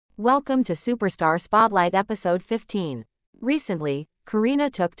Welcome to Superstar Spotlight episode 15. Recently, Karina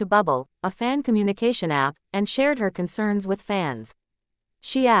took to Bubble, a fan communication app, and shared her concerns with fans.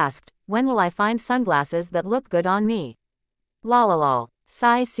 She asked, "When will I find sunglasses that look good on me?" Lol.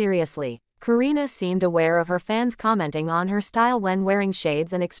 Sigh seriously. Karina seemed aware of her fans commenting on her style when wearing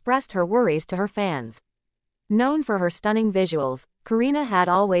shades and expressed her worries to her fans. Known for her stunning visuals, Karina had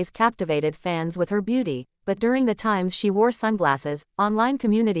always captivated fans with her beauty, but during the times she wore sunglasses, online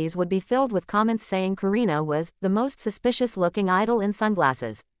communities would be filled with comments saying Karina was the most suspicious-looking idol in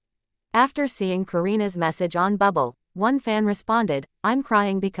sunglasses. After seeing Karina's message on Bubble, one fan responded, "I'm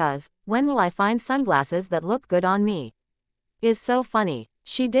crying because, when will I find sunglasses that look good on me? Is so funny.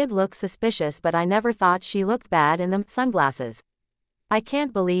 She did look suspicious, but I never thought she looked bad in them sunglasses. I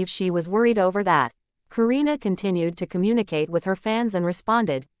can't believe she was worried over that." Karina continued to communicate with her fans and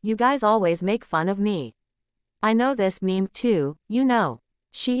responded, "You guys always make fun of me. I know this meme too, you know."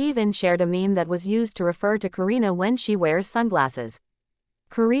 She even shared a meme that was used to refer to Karina when she wears sunglasses.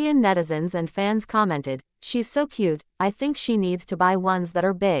 Korean netizens and fans commented, "She's so cute, I think she needs to buy ones that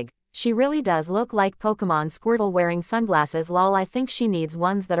are big. She really does look like Pokemon Squirtle wearing sunglasses. Lol, I think she needs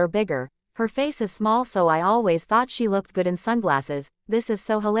ones that are bigger. Her face is small, so I always thought she looked good in sunglasses. This is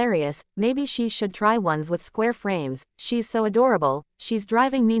so hilarious. Maybe she should try ones with square frames. She's so adorable. She's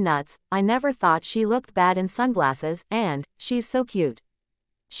driving me nuts. I never thought she looked bad in sunglasses, and she's so cute.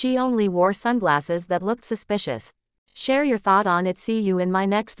 She only wore sunglasses that looked suspicious." Share your thought on it. See you in my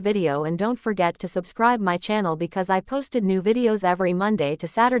next video, and don't forget to subscribe my channel because I posted new videos every Monday to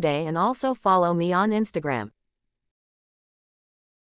Saturday, and also follow me on Instagram.